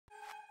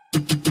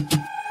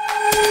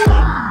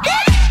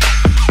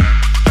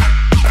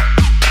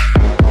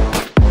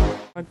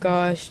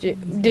gosh,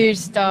 dude,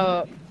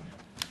 stop.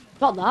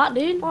 About that,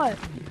 dude. What?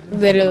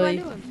 Literally,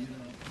 What am I doing?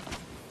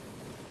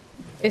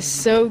 it's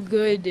so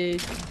good,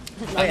 dude.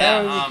 Like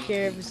I don't even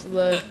care if it's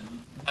low.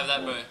 Have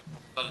that, bro.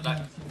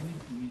 VINDERTECH.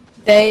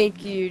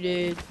 Thank you,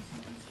 dude.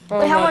 Oh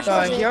Wait, how my much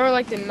was gosh, it? y'all are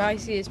like the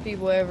nicest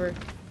people ever.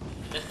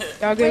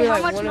 Y'all give Wait, me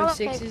how like much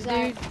 106s, is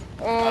that? dude.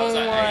 Oh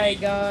like my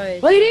 80.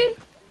 gosh. Really, dude?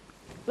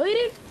 Really,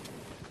 dude?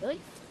 Really?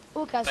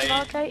 Okay, Wait,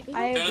 so okay.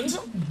 I have Donuts?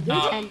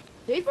 and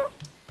Dude, bro?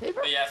 Dude,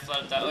 bro? But yeah,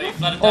 flooded that. Oh, you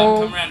flooded that.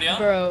 Oh, Come around here.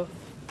 bro.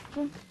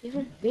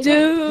 Dude, Dude,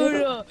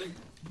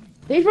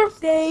 Dude, bro?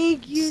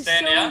 thank you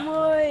Stand so here.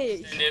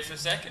 much. Stand here for a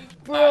second.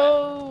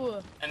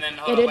 Bro. And then Yeah,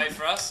 hold dude. on, wait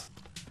for us.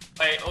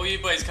 Wait, all you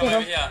boys, come Yeah,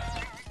 over here.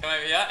 Come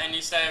over here, and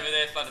you stay over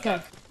there,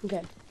 VINDERTECH.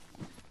 Okay.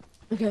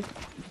 Okay.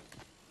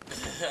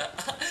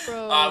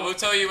 Bro. We'll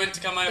tell you when to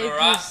come over, Thank you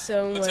right?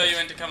 so We'll tell you much.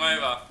 when to come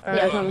over. All Yeah,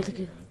 right. I'll tell him.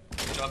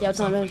 Drop Yeah, I'll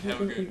tell yourself him. and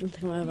have a good-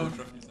 Come over.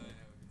 drop yourself.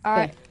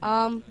 Alright,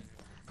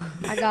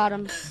 I got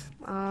him.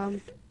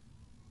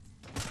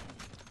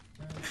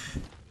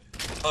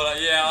 Hold on,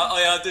 yeah, oh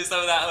yeah, I'll do some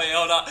of that. Wait,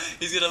 hold on.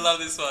 He's gonna love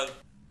this one.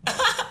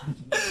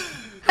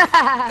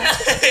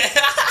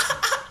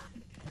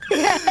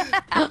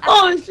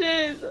 Oh,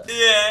 shit.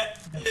 Yeah.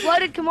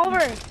 Flooded, come over.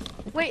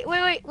 Wait,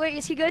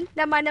 is he good?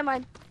 Never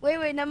mind.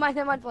 Wait, never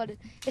mind, Flooded.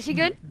 Is he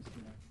good?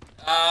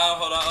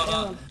 Hold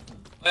on.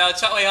 Wait,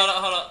 wait,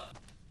 hold on.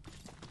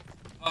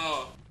 One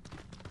more.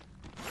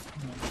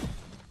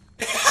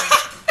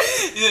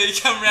 Yeah, you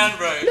come round,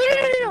 bro.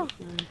 No.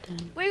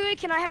 Wait,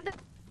 can I have that?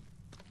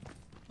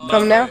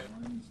 Come now.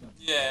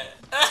 Yeah.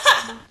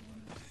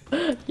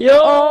 Yo.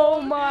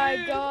 Oh my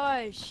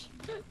gosh.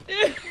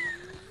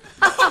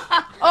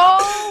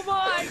 Oh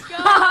my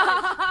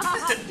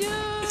gosh.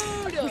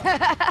 Dude.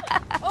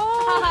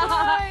 Oh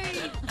my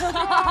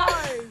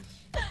gosh.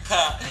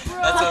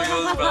 That's all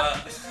yours,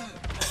 brother.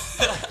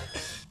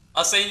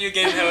 I seen you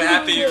getting how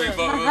happy we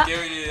thought we were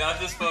giving you. I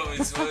just thought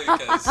we'd swear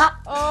because.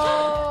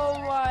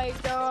 Oh my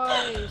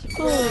gosh.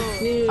 Bro.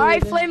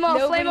 Alright, Flamo,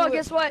 Nobody would-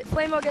 guess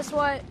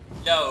what?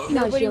 Yo.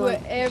 Nobody chill would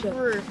out,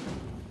 ever.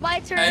 My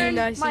turn,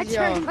 nice my as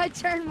y'all.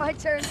 turn, my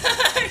turn.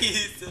 You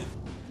said-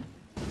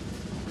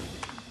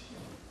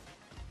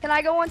 Can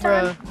I go one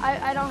time? Bruh.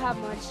 I don't have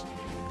much.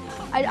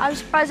 I'm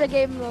surprised I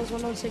gave him those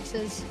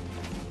 106s.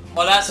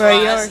 Well, that's Bro, right.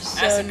 you That's, are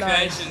so that's the nice.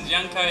 creations.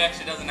 Young Cody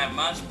actually doesn't have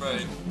much, bro.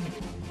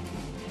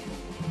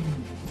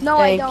 No,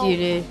 Thank I don't. you,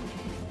 dude.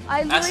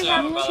 I That's literally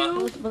right,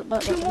 have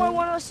brother. two more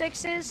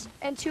 106s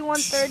and two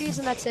 130s,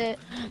 and that's it.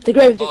 The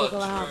grave digger Oh,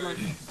 will have true. one.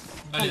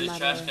 Only the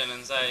trash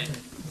cannons, eh?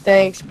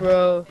 Thanks,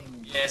 bro.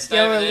 Yeah, stay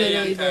Y'all over are there,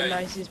 literally Young the Cody.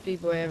 nicest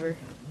people ever.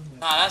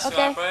 Nah, that's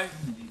Okay. right, bro.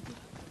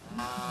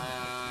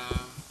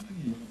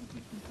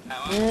 That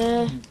one?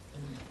 Yeah.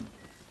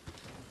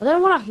 I don't know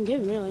what I can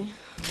give, really.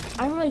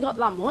 I haven't really got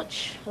that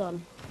much. Hold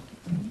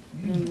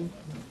on.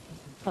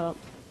 Hold up.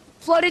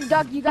 Floated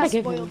duck, you got I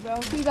give spoiled, bro.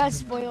 You got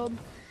spoiled.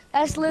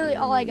 That's literally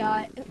all I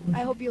got.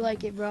 I hope you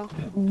like it, bro.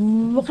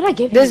 What can I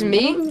give This him?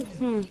 me?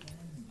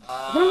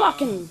 I don't know what I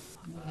can...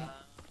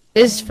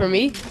 This is for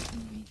me?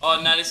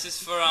 Oh no, this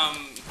is for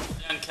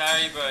Young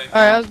Carry, bro. Alright,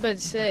 I was about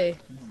to say.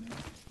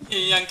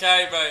 Young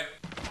Carry, bro.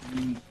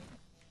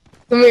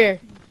 Come here.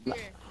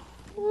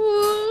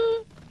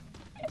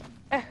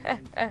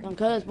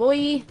 Cause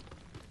boy.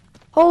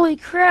 Holy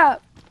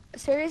crap.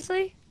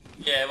 Seriously?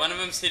 Yeah, one of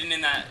them's hidden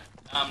in that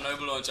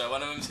Noble Launcher.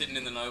 One of them's hidden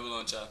in the Noble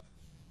Launcher.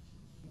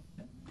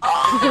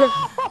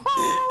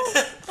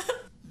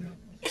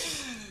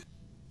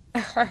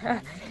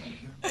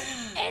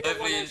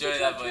 Hopefully you enjoy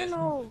that, boys.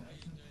 No.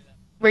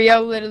 Bro,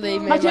 y'all literally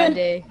made my turn.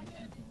 day.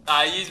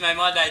 You made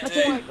my day Oh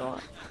too. my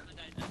god.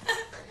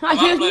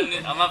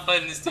 I'm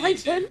uploading this to My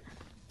YouTube. turn.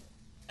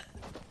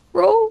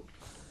 Bro.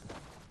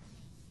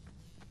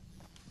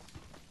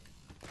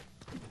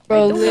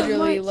 Bro, Thank you so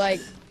literally, much.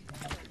 like,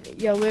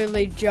 y'all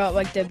literally dropped,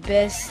 like, the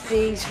best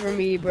things for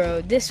me, bro.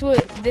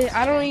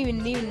 I don't even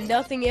need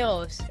nothing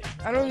else.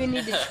 I don't even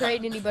need to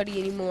trade anybody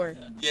anymore.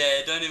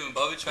 Yeah, don't even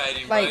bother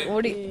trading, bro. Like,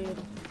 what do you... Dude.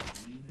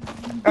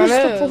 I What's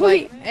the know,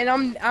 like, point?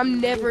 and I'm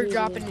never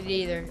dropping it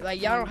either.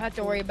 Like, y'all don't have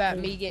to worry about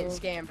me getting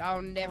scammed.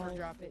 I'll never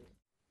drop it.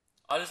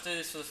 I just do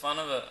this for the fun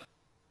of it.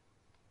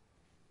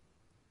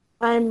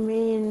 I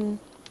mean,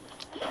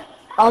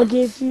 I'll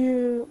give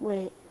you.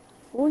 Wait,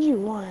 what would you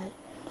want?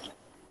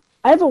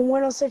 I have a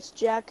 106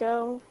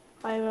 Jacko.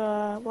 I have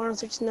a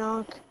 106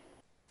 Knock.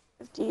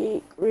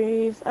 58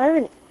 Grave. I have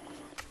an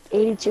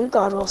 82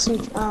 God Wilson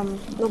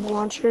Noble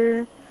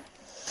Launcher.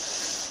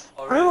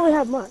 Oh, I don't really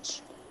have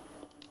much.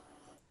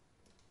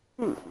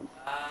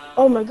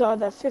 Oh my god,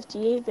 that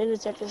 58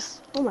 VINDERTECH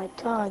is. Oh my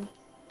god.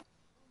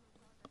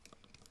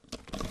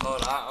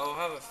 Hold up, I'll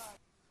have a.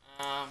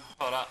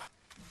 Hold up.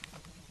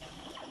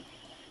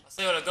 I'll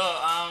see what I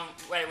got.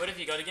 Wait, what have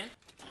you got again?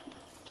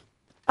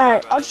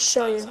 Alright, I'll just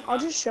show you. I'll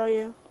just show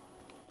you.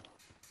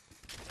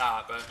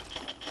 Ah, bro.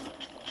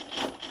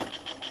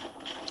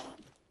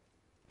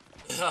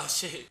 Oh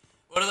shit.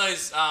 What are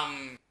those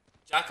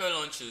Jacko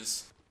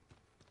launchers?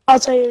 I'll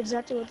tell you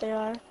exactly what they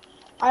are.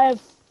 I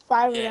have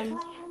 5 Yeah. of them.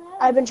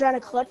 I've been trying to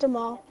collect them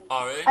all.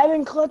 Oh, really? I've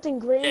been collecting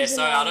Yeah, grains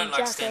sorry, I don't and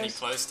like standing Jackos.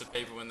 close to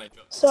people when they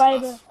drop So I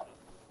have a stuff.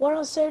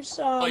 106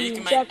 Oh, you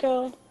can make.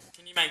 Jacko.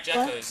 Can you make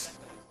What? Jackos?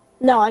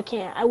 No, I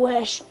can't. I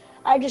wish.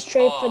 I just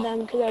trade for Oh,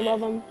 them because I yeah. love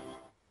them.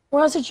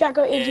 106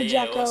 Jacko, Yeah, 82 yeah,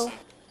 Jacko, awesome.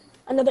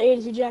 another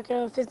 82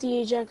 Jacko,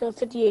 58 Jacko,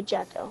 58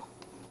 Jacko.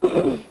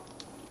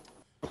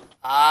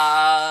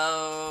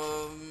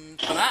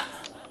 For that?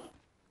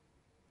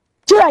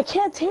 Dude, I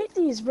can't take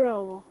these,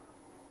 bro.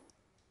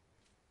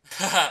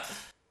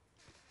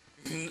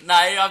 Nah,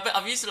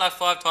 I've used it like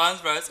 5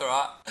 times, bro. It's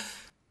alright.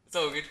 It's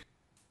all good.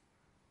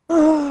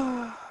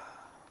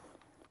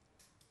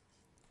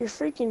 You're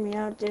freaking me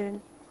out,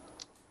 dude.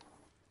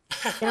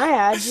 Can I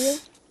add you?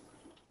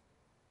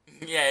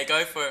 Yeah,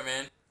 go for it,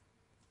 man.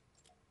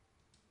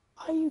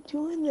 Why are you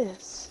doing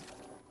this?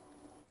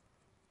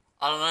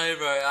 I don't know,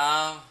 bro.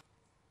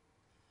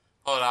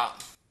 Hold up.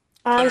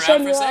 Turn I'm around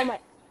shouting for a you out on sec. my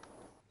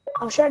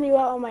I'm shouting you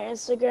out on my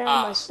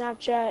Instagram, my Ah,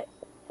 Snapchat,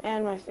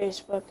 and my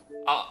Facebook.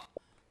 I'll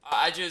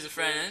add you as a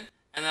friend,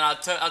 and then I'll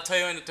tell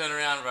you when to turn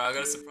around, bro. I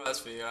got a surprise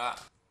for you, alright?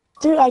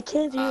 Dude, I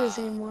can't do this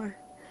Ah. anymore.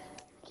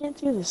 I can't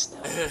do this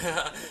stuff.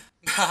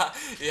 Nah,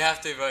 you have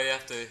to, bro. You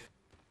have to.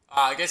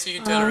 I guess you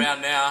can turn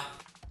around now.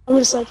 I'm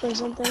gonna select or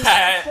something.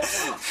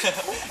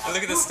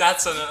 Look at the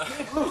stats on it.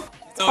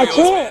 It's all I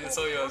yours, man. can't. It's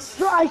all yours.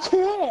 Bro, I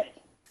can't.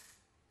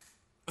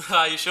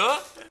 Are you sure?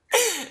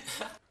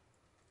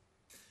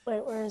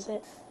 Wait, where is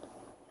it?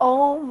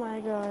 Oh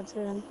my god,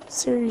 dude.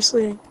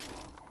 Seriously.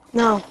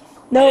 No.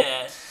 Nope.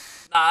 Yeah.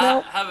 Nah,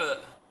 Nope. have it.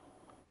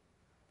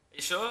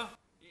 You sure?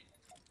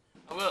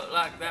 I got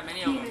like that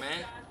many of them,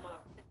 man.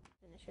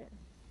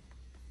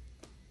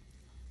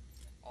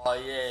 Oh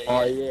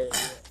yeah, yeah.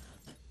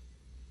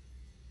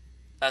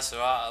 That's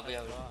alright. I'll be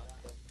able to.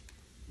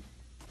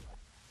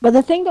 But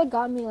the thing that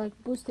got me like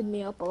boosted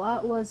me up a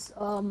lot was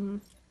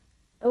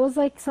it was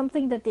like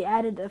something that they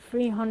added a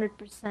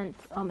 300%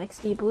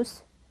 XP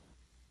boost.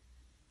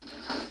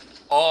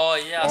 Oh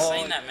yeah, I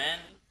seen that, man.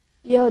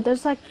 Yo,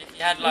 there's like And if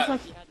you had there's like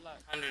like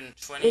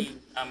 120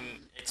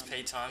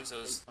 XP times, it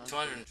was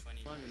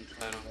 220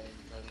 total.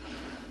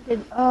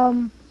 did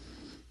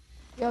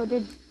yo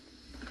did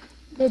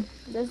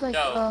there's like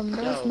Yo.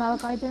 there's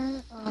Malachi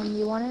there.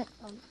 You want it?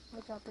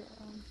 I'll drop it.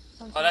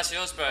 Oh, that's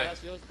yours, bro.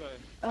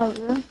 Oh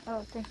really?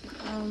 Oh thank you.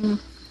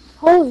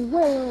 Holy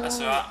wait.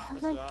 That's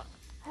alright.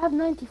 I have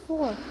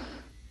 94.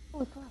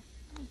 Holy crap.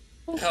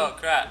 Thank you. Oh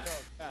crap.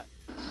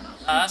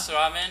 Nah, that's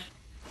alright, man.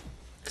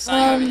 There's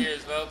something over here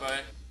as well, bro.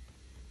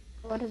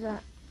 What is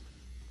that?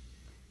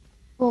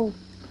 Oh,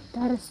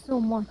 that is so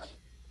much.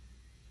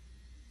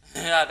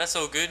 Yeah, that's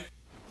all good.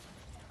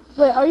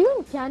 Wait, are you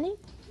in Canny?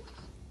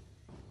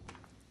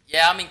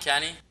 Yeah, I'm in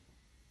Canny.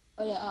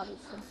 Oh yeah,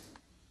 obviously.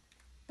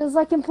 Cause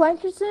like in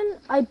Plankerton,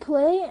 I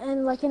play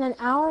and like in an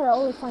hour I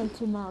only find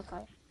 2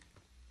 Malachi.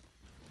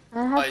 And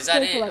I have Oh, to is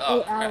that play for it? like Oh,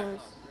 8 crap.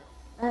 hours.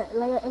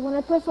 Like when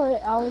I play for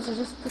 8 hours, I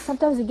just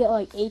sometimes I get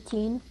like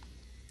 18,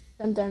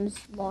 sometimes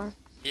more.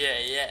 Yeah,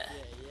 yeah.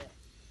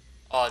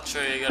 Oh,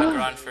 true. You gotta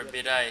grind for a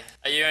bit, eh?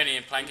 Are you only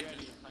in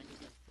Plankerton?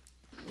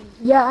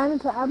 Yeah,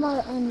 I'm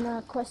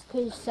on quest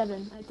page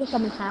 7. I think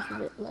I'm in half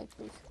of it, like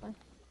basically.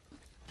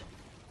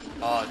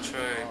 Oh,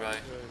 true, bro.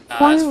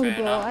 Nah, that's Finally, fair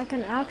bro, enough. I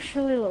can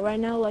actually right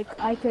now like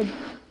I could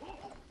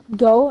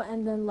go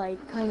and then like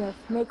kind of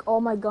make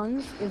all my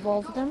guns,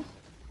 evolve them,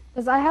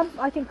 because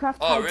I can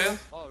craft Oh, Hydra,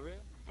 real?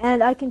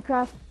 and I can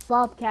craft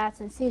Bobcats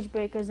and Siege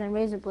Breakers and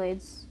Razor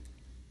Blades.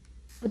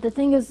 But the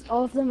thing is,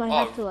 all of them I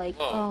have to like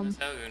whoa, that's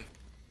hell good.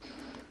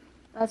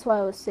 That's why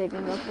I was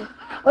saving up.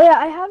 Oh yeah,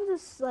 I have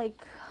this like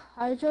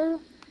Hydra.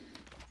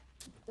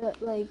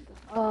 That like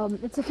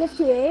it's a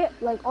 58.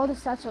 Like all the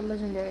stats are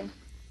legendary.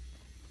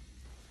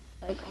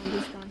 Like on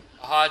this gun.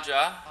 A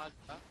Hydra.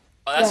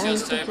 Oh, that's Yeah,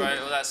 yours and too, it's bro. okay.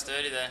 All that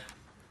sturdy there.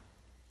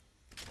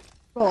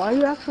 Bro, are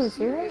you actually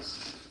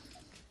serious?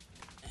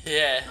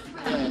 Yeah.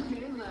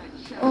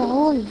 Oh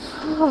holy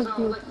fuck,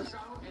 dude.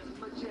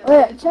 Oh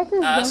yeah, check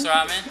this Nah, that's gun.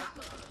 alright, man.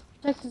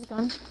 Check this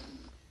gun.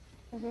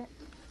 Okay.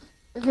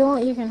 If you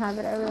want, you can have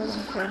it. I really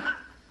don't care.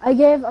 I'll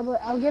give Level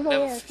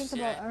away. I think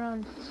 58. about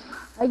around.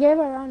 I gave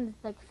around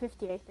like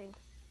 50, I think.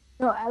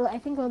 No, I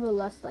think a little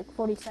less, like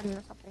 47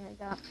 or something like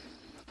that.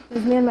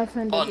 Because me and my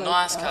friend. Oh, did,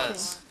 nice, like,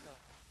 cuz.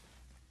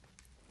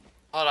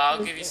 Hold on,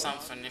 I'll give you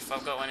something if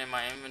I've got one in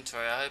my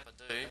inventory. I hope I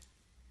do.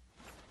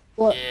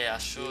 What? Yeah, I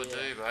sure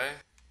do, bro.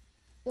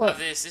 What? Have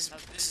this. This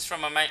is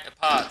from my mate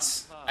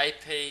parts.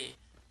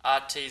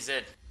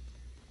 APRTZ.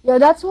 Yeah,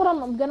 that's what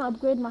I'm gonna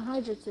upgrade my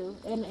Hydra to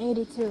in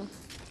 82.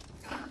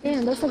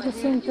 Damn, that's like the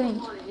same thing.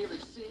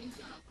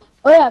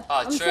 Oh yeah,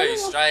 Oh, I'm true. saving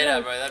Straight up,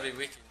 up, bro. That'd be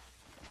wicked.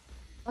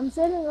 I'm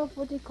saving up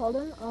what do you call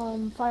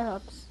them? Fire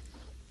ups.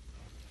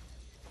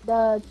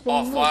 The thing.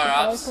 Oh, with fire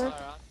the ups. perk.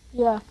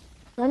 Yeah.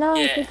 Right now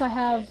I Yeah. think I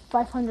have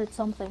 500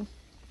 something.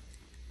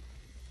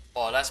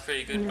 Oh, that's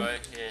pretty good, bro.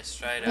 Yeah,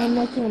 straight I'm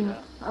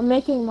up.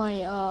 making my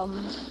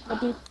what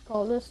do you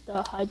call this?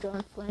 The Hydra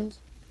and Flames.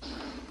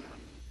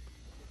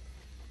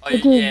 Oh,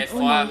 Dude, yeah, oh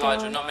my fire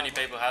Hydra. God. Not many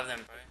people have them,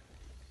 bro.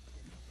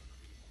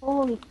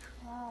 Holy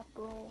crap,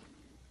 bro.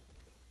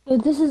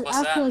 Dude, this is What's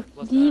actually that?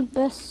 like the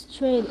best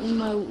trade in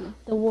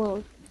the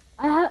world.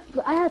 I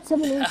had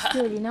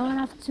 730. Now I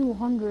have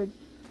 200,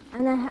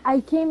 and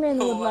I came in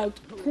with What?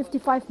 like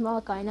 55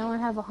 Malachi. Now I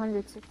have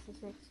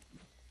 166.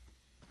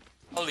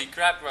 Holy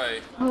crap, bro.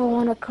 I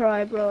wanna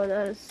cry, bro.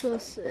 That is so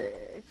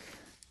sick.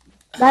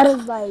 That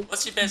is like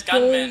What's your best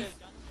gun, man? base.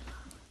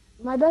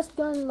 My best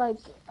gun, like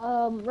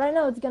right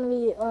now it's gonna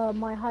be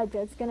my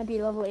Hydra. It's gonna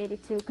be level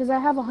 82 because I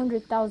have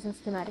 100,000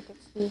 schematic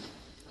XP.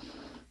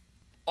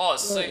 Oh,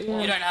 so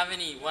Yeah. you don't have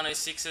any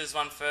 106s,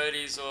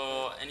 130s,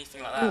 or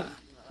anything like that?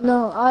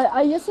 No,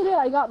 I yesterday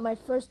I got my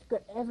first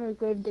ever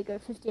Gravedigger,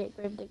 58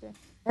 Gravedigger,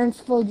 and it's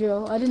full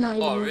drill. I did not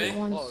even Oh, use really? it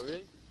once.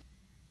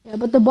 Yeah,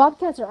 but the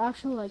Bobcats are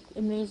actually like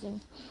amazing.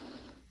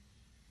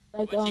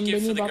 Like What'd you the give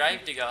for new the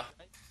Bobcat. Gravedigger?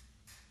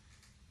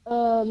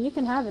 You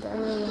can have it. I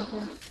really don't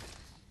care.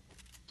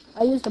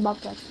 I use the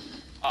Bobcats.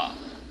 Oh,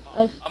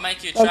 Like I'll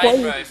make you a like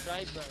trade, what?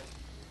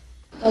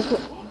 bro. Like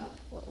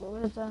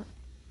what is that,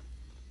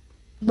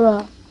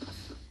 bruh?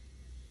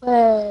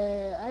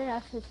 Wait, are you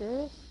actually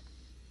serious?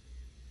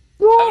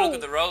 Have a look Bro,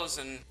 at the rolls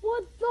and.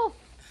 what the?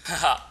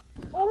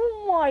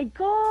 Oh my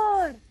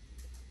god!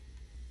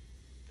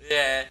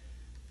 Yeah,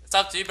 it's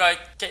up to you, bro.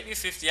 Keep you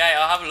 58.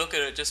 I'll have a look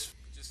at it.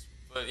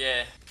 But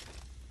yeah.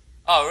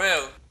 Oh,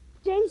 real?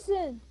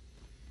 Jason,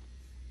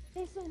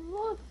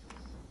 look!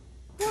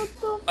 What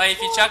the Wait,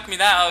 if you chuck me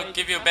that, I'll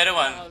give you a better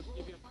one.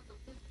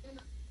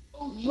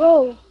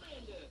 bro?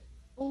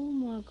 Oh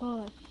my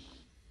god!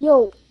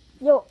 Yo,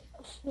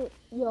 shit,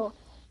 yo,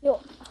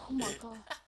 oh my god!